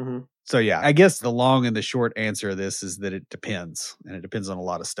them. Mm-hmm. So yeah, I guess the long and the short answer of this is that it depends, and it depends on a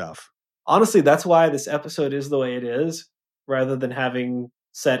lot of stuff. Honestly, that's why this episode is the way it is, rather than having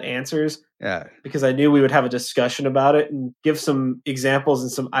set answers Yeah. because I knew we would have a discussion about it and give some examples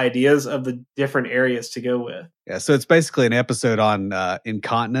and some ideas of the different areas to go with. Yeah. So it's basically an episode on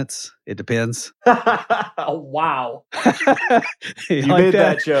incontinence. It depends. Wow. You like made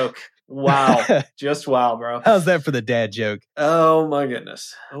that joke. Wow. Just wow, bro. How's that for the dad joke? Oh my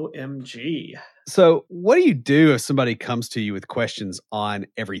goodness. OMG. So what do you do if somebody comes to you with questions on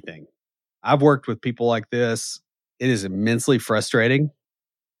everything? I've worked with people like this. It is immensely frustrating,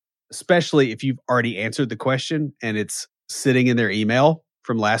 especially if you've already answered the question and it's sitting in their email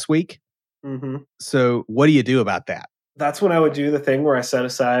from last week. Mm-hmm. So what do you do about that? That's when I would do the thing where I set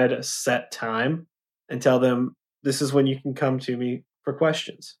aside a set time and tell them, this is when you can come to me for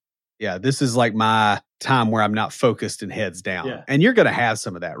questions. Yeah, this is like my time where I'm not focused and heads down. Yeah. And you're going to have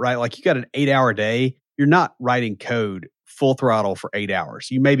some of that, right? Like you got an 8-hour day. You're not writing code full throttle for 8 hours.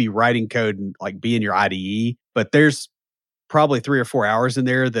 You may be writing code and like be in your IDE, but there's probably 3 or 4 hours in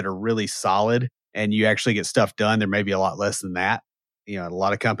there that are really solid and you actually get stuff done. There may be a lot less than that, at a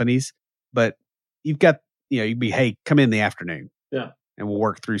lot of companies, but you've got, you'd be, hey, come in the afternoon. Yeah. And we'll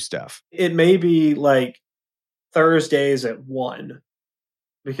work through stuff. It may be like Thursdays at 1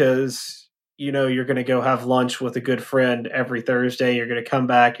 because, you're going to go have lunch with a good friend every Thursday. You're going to come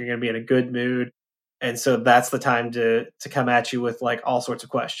back. You're going to be in a good mood. And so that's the time to come at you with like all sorts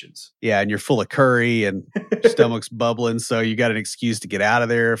of questions. Yeah, and you're full of curry and stomach's bubbling, so you got an excuse to get out of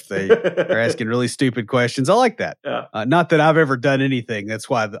there if they're asking really stupid questions. I like that. Yeah. Not that I've ever done anything. That's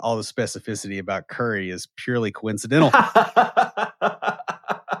why all the specificity about curry is purely coincidental.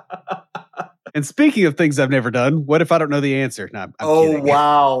 And speaking of things I've never done, what if I don't know the answer? No, I'm kidding.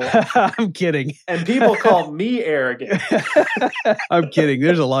 Wow. I'm kidding. And people call me arrogant. I'm kidding.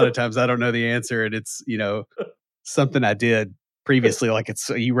 There's a lot of times I don't know the answer, and it's, something I did previously. Like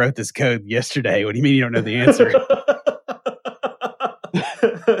you wrote this code yesterday. What do you mean you don't know the answer?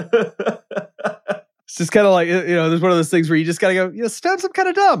 It's just kind of like, there's one of those things where you just got to go, Stubbs, I'm kind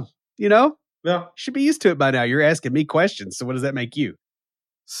of dumb, Yeah. You should be used to it by now. You're asking me questions. So what does that make you?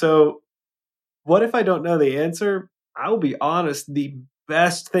 So what if I don't know the answer? I'll be honest. The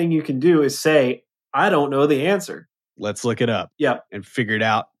best thing you can do is say, I don't know the answer. Let's look it up. Yeah. And figure it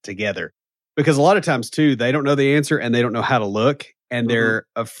out together. Because a lot of times too, they don't know the answer and they don't know how to look and they're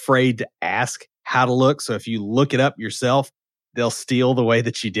afraid to ask how to look. So if you look it up yourself, they'll steal the way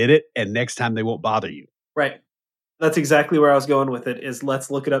that you did it. And next time they won't bother you. Right. That's exactly where I was going with it is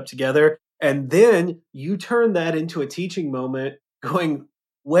let's look it up together. And then you turn that into a teaching moment going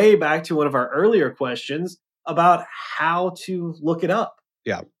way back to one of our earlier questions about how to look it up.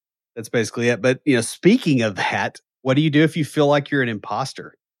 Yeah, that's basically it. But, speaking of that, what do you do if you feel like you're an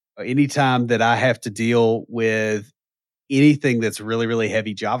imposter? Anytime that I have to deal with anything that's really, really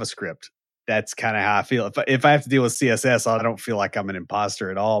heavy JavaScript, that's kind of how I feel. If I have to deal with CSS, I don't feel like I'm an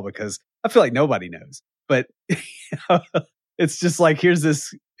imposter at all because I feel like nobody knows. But it's just like, here's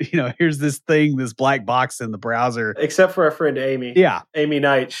this thing, this black box in the browser. Except for our friend Amy. Yeah. Amy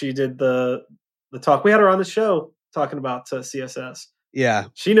Knight. She did the talk. We had her on the show talking about CSS. Yeah.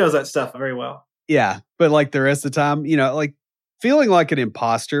 She knows that stuff very well. Yeah. But like the rest of the time, like feeling like an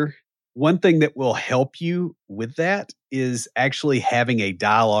imposter, one thing that will help you with that is actually having a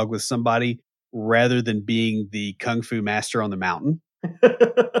dialogue with somebody rather than being the kung fu master on the mountain.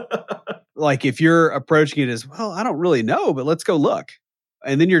 Like if you're approaching it as, well, I don't really know, but let's go look.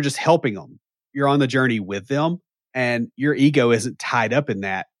 And then you're just helping them. You're on the journey with them and your ego isn't tied up in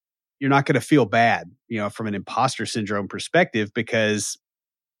that. You're not going to feel bad, from an imposter syndrome perspective because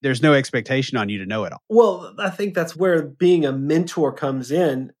there's no expectation on you to know it all. Well, I think that's where being a mentor comes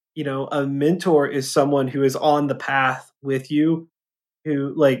in. A mentor is someone who is on the path with you,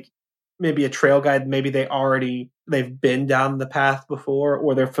 who like maybe a trail guide, maybe they've been down the path before,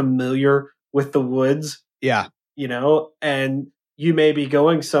 or they're familiar with the woods. Yeah. And you may be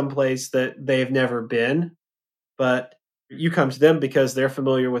going someplace that they've never been, but you come to them because they're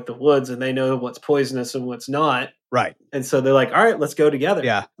familiar with the woods and they know what's poisonous and what's not. Right. And so they're like, all right, let's go together.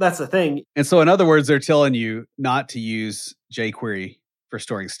 Yeah. That's the thing. And so in other words, they're telling you not to use jQuery for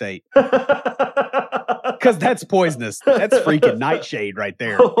storing state. Because that's poisonous. That's freaking Nightshade right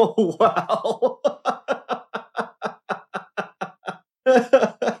there. Oh, wow.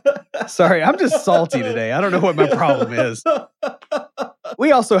 Sorry, I'm just salty today. I don't know what my problem is.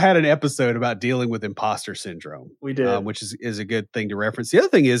 We also had an episode about dealing with imposter syndrome. We did. Which is a good thing to reference. The other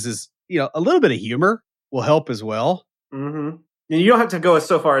thing is a little bit of humor will help as well. Mm-hmm. And you don't have to go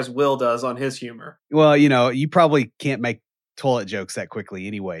so far as Will does on his humor. Well, you probably can't make toilet jokes that quickly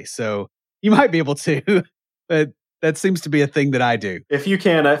anyway. So you might be able to. But That seems to be a thing that I do. If you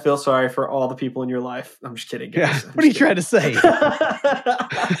can, I feel sorry for all the people in your life. I'm just kidding, guys. What are you trying to say?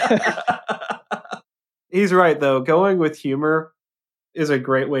 He's right, though. Going with humor is a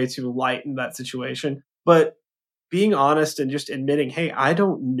great way to lighten that situation. But being honest and just admitting, hey, I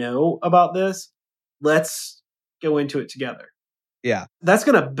don't know about this. Let's go into it together. Yeah. That's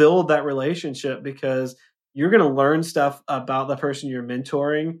going to build that relationship because you're going to learn stuff about the person you're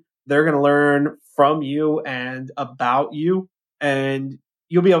mentoring. They're going to learn from you and about you, and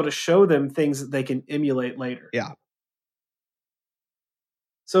you'll be able to show them things that they can emulate later. Yeah.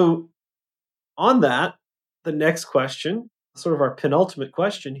 So on that, the next question, sort of our penultimate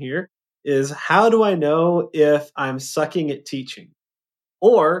question here, is how do I know if I'm sucking at teaching?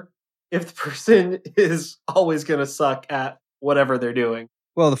 Or if the person is always going to suck at whatever they're doing?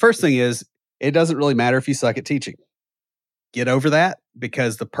 Well, the first thing is, it doesn't really matter if you suck at teaching. Get over that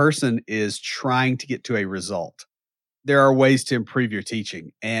because the person is trying to get to a result. There are ways to improve your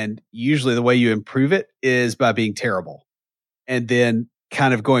teaching. And usually the way you improve it is by being terrible. And then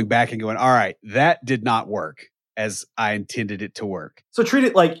kind of going back and going, all right, that did not work as I intended it to work. So treat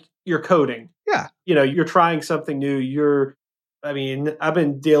it like you're coding. Yeah. You're trying something new. I've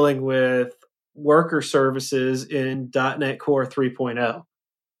been dealing with worker services in .NET Core 3.0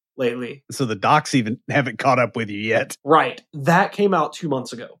 lately. So the docs even haven't caught up with you yet. Right. That came out 2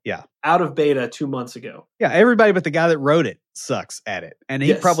 months ago. Yeah. Out of beta 2 months ago. Yeah. Everybody but the guy that wrote it sucks at it. And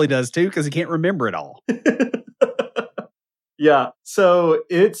he probably does too because he can't remember it all. Yeah. So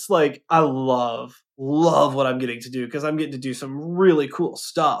it's like, I love what I'm getting to do because I'm getting to do some really cool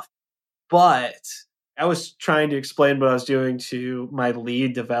stuff. But I was trying to explain what I was doing to my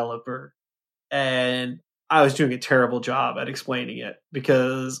lead developer, and I was doing a terrible job at explaining it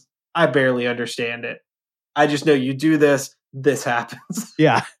because I barely understand it. I just know you do this happens.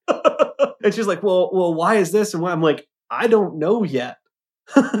 Yeah. And she's like, well, why is this? And I'm like, I don't know yet.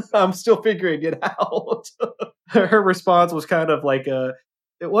 I'm still figuring it out. Her response was kind of like it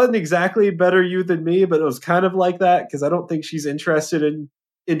wasn't exactly better you than me, but it was kind of like that because I don't think she's interested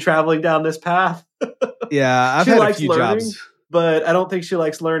in traveling down this path. Yeah, I've had a few jobs, but I don't think she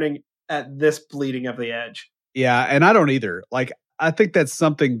likes learning at this bleeding of the edge. Yeah, and I don't either. Like, I think that's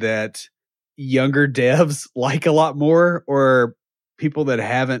something that younger devs like a lot more, or people that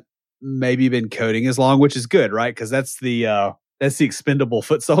haven't maybe been coding as long, which is good, right? Because that's the expendable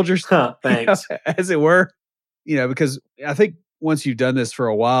foot soldiers, thanks, as it were. Because I think once you've done this for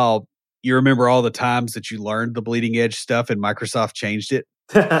a while, you remember all the times that you learned the bleeding edge stuff and Microsoft changed it.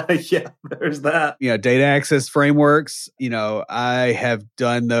 Yeah, there's that. Data access frameworks, I have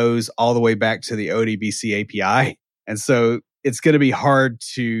done those all the way back to the ODBC API. And so it's going to be hard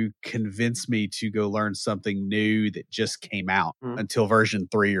to convince me to go learn something new that just came out until version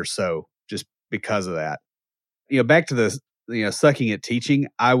 3 or so, just because of that. Back to the sucking at teaching,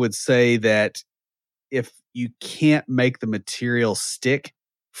 I would say that if you can't make the material stick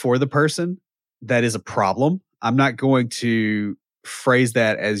for the person, that is a problem. I'm not going to phrase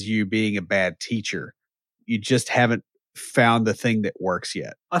that as you being a bad teacher. You just haven't found the thing that works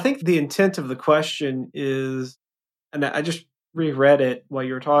yet. I think the intent of the question is, and I just reread it while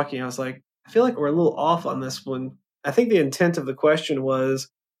you were talking, I was like, I feel like we're a little off on this one. I think the intent of the question was,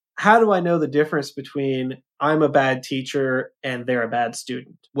 how do I know the difference between I'm a bad teacher and they're a bad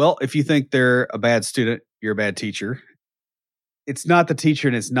student? Well, if you think they're a bad student, you're a bad teacher. It's not the teacher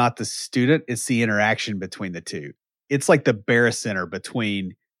and it's not the student. It's the interaction between the two. It's like the barycenter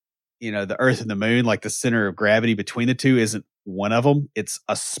between, the earth and the moon, like the center of gravity between the two isn't one of them. It's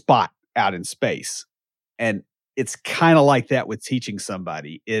a spot out in space. And it's kind of like that with teaching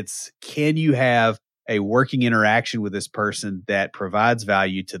somebody. It's, can you have a working interaction with this person that provides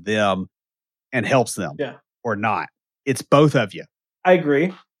value to them and helps them or not? It's both of you. I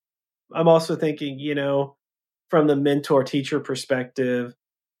agree. I'm also thinking, from the mentor-teacher perspective,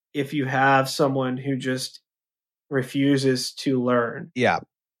 if you have someone who just refuses to learn,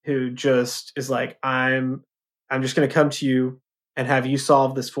 who just is like, I'm just going to come to you and have you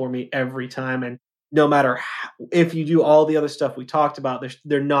solve this for me every time, and no matter if you do all the other stuff we talked about,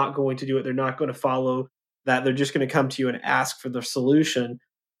 they're not going to do it. They're not going to follow that. They're just going to come to you and ask for the solution.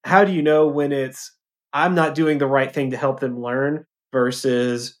 How do you know when it's, I'm not doing the right thing to help them learn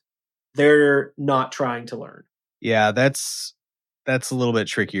versus they're not trying to learn? Yeah, that's a little bit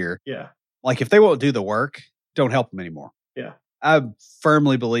trickier. Yeah. Like if they won't do the work, don't help them anymore. Yeah. I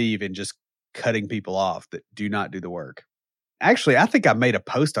firmly believe in just cutting people off that do not do the work. Actually, I think I made a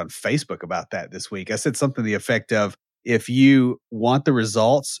post on Facebook about that this week. I said something to the effect of, if you want the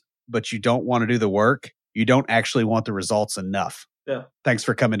results, but you don't want to do the work, you don't actually want the results enough. Yeah. Thanks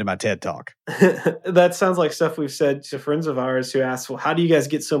for coming to my TED Talk. That sounds like stuff we've said to friends of ours who ask, well, how do you guys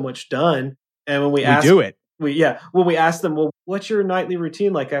get so much done? And when we do it. When we ask them, well, what's your nightly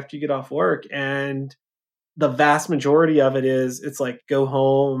routine like after you get off work? And the vast majority of it is, it's like go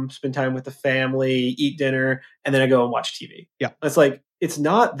home, spend time with the family, eat dinner, and then I go and watch TV. Yeah. It's like, it's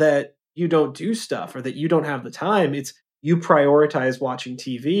not that you don't do stuff or that you don't have the time. It's you prioritize watching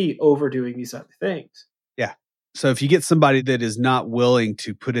TV over doing these other things. Yeah. So if you get somebody that is not willing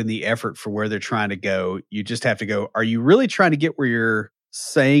to put in the effort for where they're trying to go, you just have to go, are you really trying to get where you're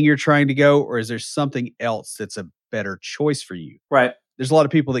saying you're trying to go? Or is there something else that's a better choice for you? Right. There's a lot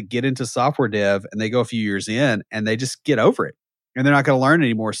of people that get into software dev and they go a few years in and they just get over it and they're not going to learn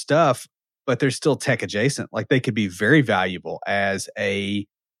any more stuff, but they're still tech adjacent. Like they could be very valuable as a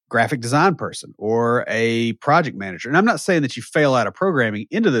graphic design person or a project manager. And I'm not saying that you fail out of programming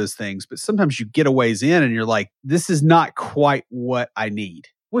into those things, but sometimes you get a ways in and you're like, this is not quite what I need.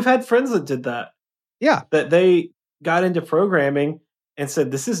 We've had friends that did that. Yeah. That they got into programming and said,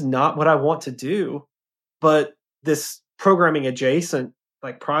 this is not what I want to do, but this programming adjacent,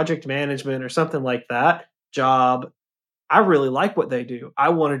 like project management or something like that job, I really like what they do. I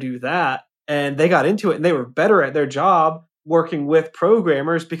want to do that. And they got into it and they were better at their job working with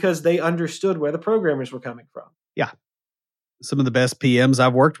programmers because they understood where the programmers were coming from. Yeah. Some of the best PMs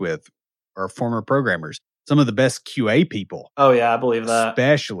I've worked with are former programmers. Some of the best QA people. Oh, yeah, I believe that.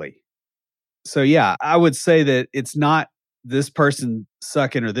 Especially. So, yeah, I would say that it's not this person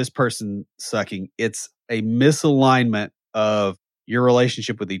sucking or this person sucking. It's a misalignment of your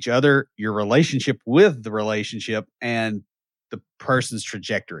relationship with each other, your relationship with the relationship, and the person's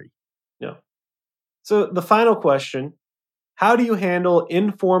trajectory. Yeah. So the final question, how do you handle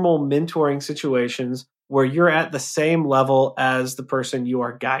informal mentoring situations where you're at the same level as the person you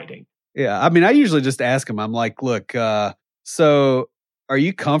are guiding? Yeah, I mean, I usually just ask them, I'm like, look, so are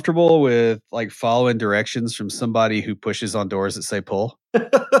you comfortable with like following directions from somebody who pushes on doors that say pull?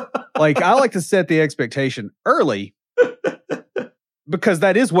 Like, I like to set the expectation early because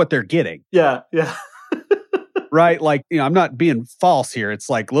that is what they're getting. Yeah, yeah. Right? Like, I'm not being false here. It's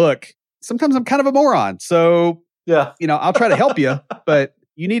like, look, sometimes I'm kind of a moron. So, yeah, I'll try to help you, but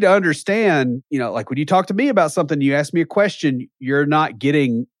you need to understand, like when you talk to me about something, you ask me a question, you're not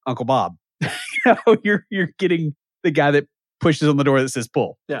getting Uncle Bob. You're getting the guy that pushes on the door that says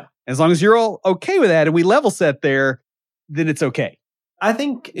pull. Yeah. As long as you're all okay with that and we level set there, then it's okay. I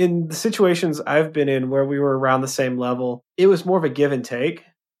think in the situations I've been in where we were around the same level, it was more of a give and take.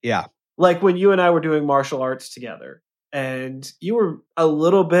 Yeah. Like when you and I were doing martial arts together and you were a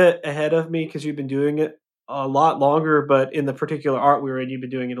little bit ahead of me because you've been doing it a lot longer, but in the particular art we were in, you've been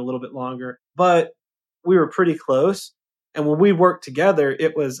doing it a little bit longer, but we were pretty close. And when we worked together,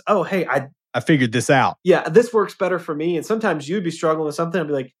 it was, oh, hey, I figured this out. Yeah, this works better for me. And sometimes you'd be struggling with something. I'd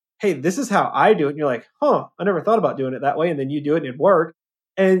be like, hey, this is how I do it. And you're like, I never thought about doing it that way. And then you do it and it worked.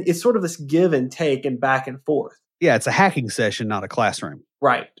 And it's sort of this give and take and back and forth. Yeah, it's a hacking session, not a classroom.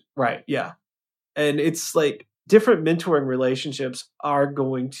 Right, yeah. And it's like different mentoring relationships are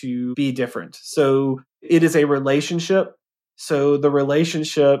going to be different. So it is a relationship. So the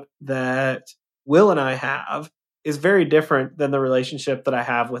relationship that Will and I have is very different than the relationship that I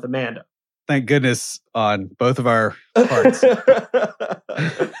have with Amanda. Thank goodness on both of our parts.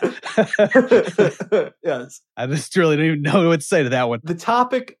 Yes. I just really don't even know what to say to that one. The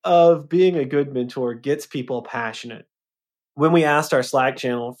topic of being a good mentor gets people passionate. When we asked our Slack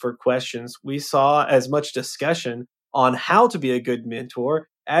channel for questions, we saw as much discussion on how to be a good mentor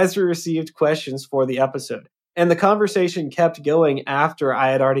as we received questions for the episode. And the conversation kept going after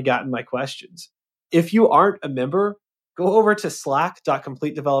I had already gotten my questions. If you aren't a member, go over to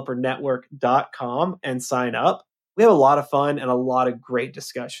slack.completedevelopernetwork.com and sign up. We have a lot of fun and a lot of great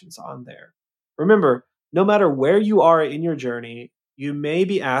discussions on there. Remember, no matter where you are in your journey, you may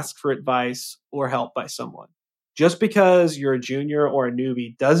be asked for advice or help by someone. Just because you're a junior or a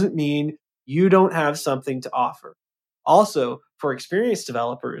newbie doesn't mean you don't have something to offer. Also, for experienced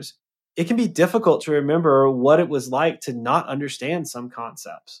developers, it can be difficult to remember what it was like to not understand some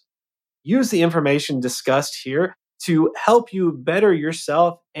concepts. Use the information discussed here to help you better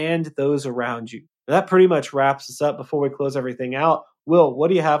yourself and those around you. That pretty much wraps us up before we close everything out. Will, what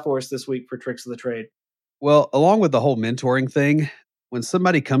do you have for us this week for Tricks of the Trade? Well, along with the whole mentoring thing, when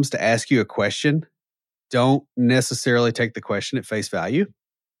somebody comes to ask you a question, don't necessarily take the question at face value,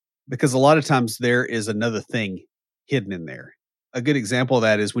 because a lot of times there is another thing hidden in there. A good example of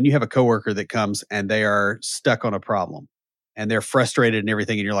that is when you have a coworker that comes and they are stuck on a problem and they're frustrated and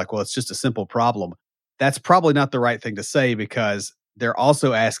everything, and you're like, well, it's just a simple problem. That's probably not the right thing to say, because they're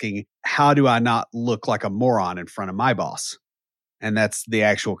also asking, how do I not look like a moron in front of my boss? And that's the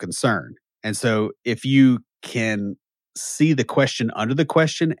actual concern. And so if you can see the question under the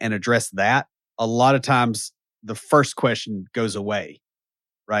question and address that, a lot of times the first question goes away,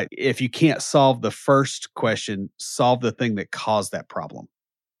 right? If you can't solve the first question, solve the thing that caused that problem.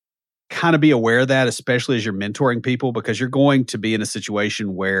 Kind of be aware of that, especially as you're mentoring people, because you're going to be in a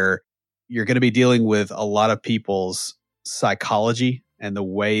situation where you're going to be dealing with a lot of people's psychology and the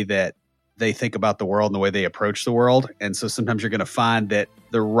way that they think about the world and the way they approach the world. And so sometimes you're going to find that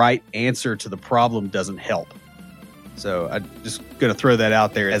the right answer to the problem doesn't help. So I'm just going to throw that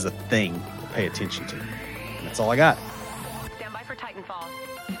out there as a thing to pay attention to. And that's all I got. Stand by for Titanfall.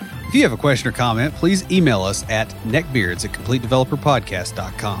 If you have a question or comment, please email us at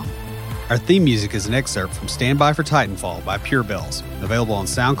neckbeards@CompleteDeveloperPodcast.com. Our theme music is an excerpt from Stand By for Titanfall by Pure Bells, available on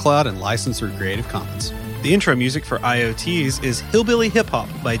SoundCloud and licensed through Creative Commons. The intro music for IoTs is Hillbilly Hip Hop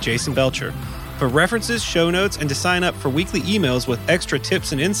by Jason Belcher. For references, show notes, and to sign up for weekly emails with extra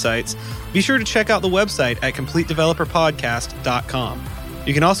tips and insights, be sure to check out the website at CompleteDeveloperPodcast.com.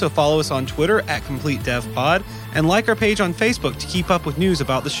 You can also follow us on Twitter at CompleteDevPod and like our page on Facebook to keep up with news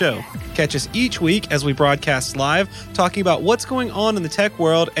about the show. Catch us each week as we broadcast live, talking about what's going on in the tech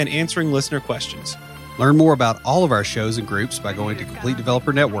world and answering listener questions. Learn more about all of our shows and groups by going to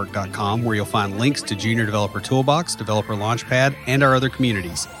CompleteDeveloperNetwork.com, where you'll find links to Junior Developer Toolbox, Developer Launchpad, and our other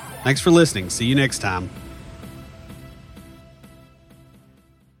communities. Thanks for listening. See you next time.